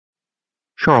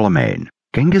Charlemagne,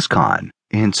 Genghis Khan,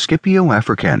 and Scipio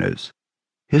Africanus.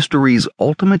 History's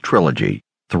ultimate trilogy,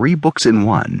 3 books in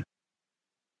one.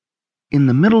 In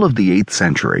the middle of the 8th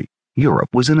century, Europe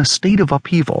was in a state of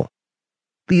upheaval.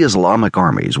 The Islamic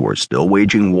armies were still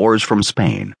waging wars from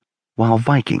Spain, while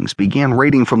Vikings began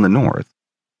raiding from the north.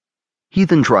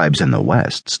 Heathen tribes in the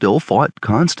west still fought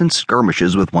constant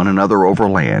skirmishes with one another over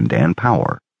land and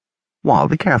power, while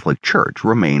the Catholic Church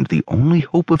remained the only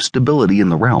hope of stability in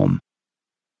the realm.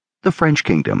 The French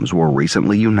kingdoms were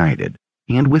recently united,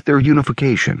 and with their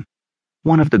unification,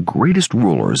 one of the greatest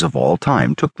rulers of all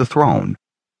time took the throne.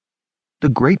 The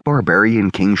great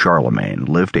barbarian King Charlemagne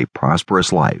lived a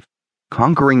prosperous life,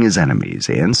 conquering his enemies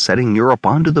and setting Europe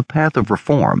onto the path of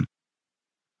reform.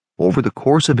 Over the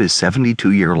course of his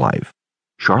 72-year life,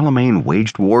 Charlemagne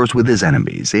waged wars with his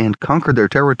enemies and conquered their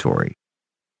territory.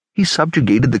 He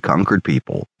subjugated the conquered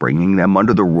people, bringing them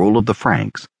under the rule of the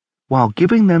Franks, while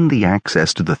giving them the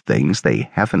access to the things they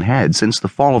haven't had since the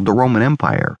fall of the Roman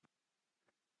Empire.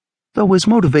 Though his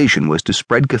motivation was to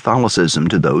spread Catholicism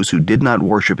to those who did not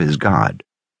worship his God,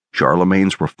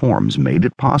 Charlemagne's reforms made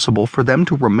it possible for them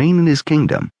to remain in his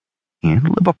kingdom and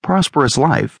live a prosperous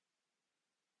life.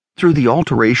 Through the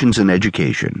alterations in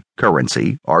education,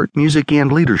 currency, art, music, and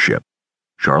leadership,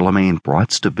 Charlemagne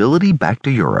brought stability back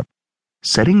to Europe,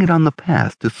 setting it on the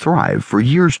path to thrive for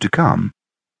years to come.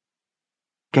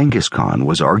 Genghis Khan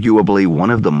was arguably one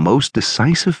of the most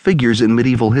decisive figures in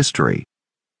medieval history.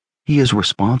 He is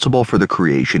responsible for the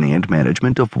creation and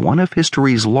management of one of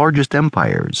history's largest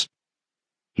empires.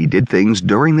 He did things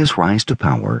during this rise to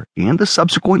power and the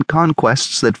subsequent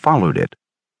conquests that followed it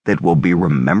that will be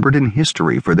remembered in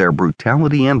history for their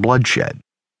brutality and bloodshed,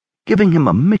 giving him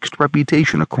a mixed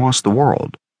reputation across the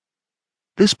world.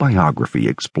 This biography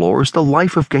explores the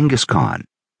life of Genghis Khan,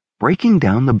 breaking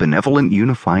down the benevolent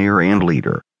unifier and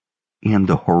leader, and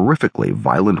the horrifically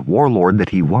violent warlord that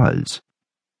he was.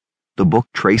 The book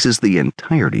traces the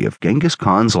entirety of Genghis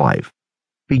Khan's life,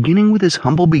 beginning with his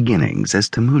humble beginnings as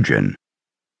Temujin.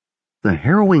 The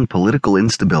harrowing political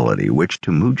instability which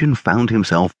Temujin found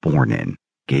himself born in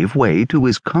gave way to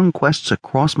his conquests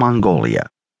across Mongolia,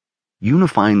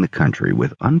 unifying the country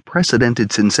with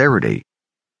unprecedented sincerity.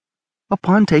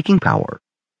 Upon taking power,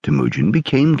 Temujin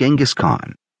became Genghis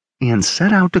Khan and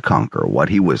set out to conquer what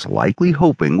he was likely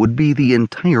hoping would be the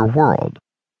entire world.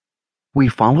 We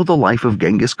follow the life of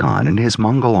Genghis Khan and his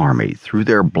Mongol army through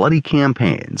their bloody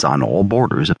campaigns on all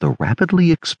borders of the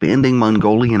rapidly expanding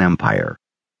Mongolian Empire,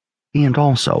 and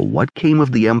also what came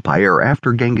of the empire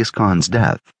after Genghis Khan's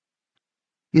death.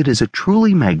 It is a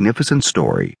truly magnificent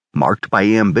story, marked by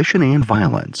ambition and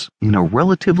violence in a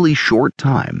relatively short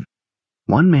time.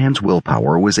 One man's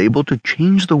willpower was able to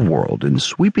change the world in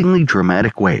sweepingly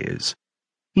dramatic ways,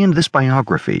 and this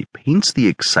biography paints the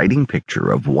exciting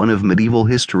picture of one of medieval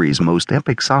history's most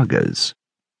epic sagas.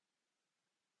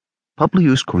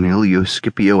 Publius Cornelius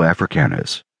Scipio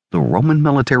Africanus, the Roman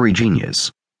military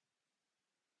genius.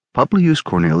 Publius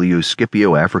Cornelius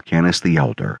Scipio Africanus the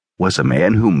Elder was a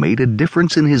man who made a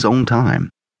difference in his own time.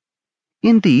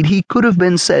 Indeed, he could have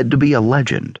been said to be a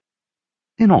legend.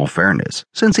 In all fairness,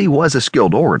 since he was a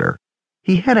skilled orator,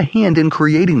 he had a hand in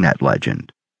creating that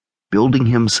legend, building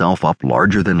himself up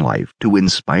larger than life to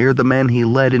inspire the men he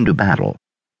led into battle,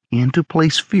 and to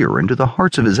place fear into the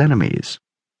hearts of his enemies.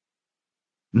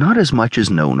 Not as much is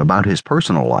known about his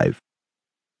personal life.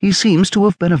 He seems to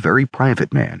have been a very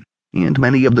private man, and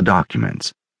many of the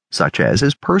documents, such as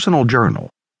his personal journal,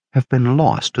 have been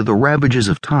lost to the ravages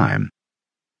of time.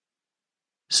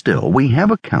 Still, we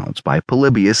have accounts by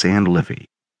Polybius and Livy,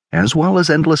 as well as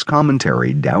endless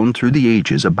commentary down through the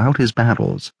ages about his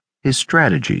battles, his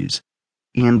strategies,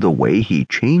 and the way he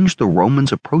changed the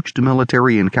Romans' approach to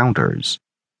military encounters.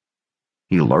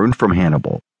 He learned from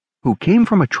Hannibal, who came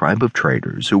from a tribe of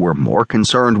traders who were more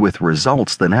concerned with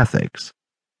results than ethics,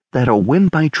 that a win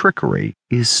by trickery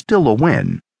is still a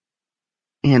win,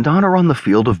 and honor on the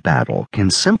field of battle can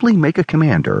simply make a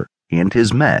commander and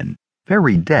his men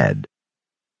very dead.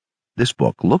 This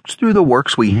book looks through the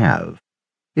works we have.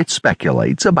 It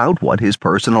speculates about what his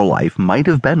personal life might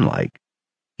have been like,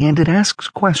 and it asks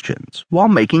questions while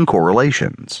making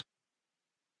correlations.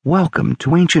 Welcome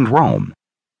to ancient Rome.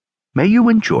 May you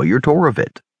enjoy your tour of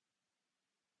it.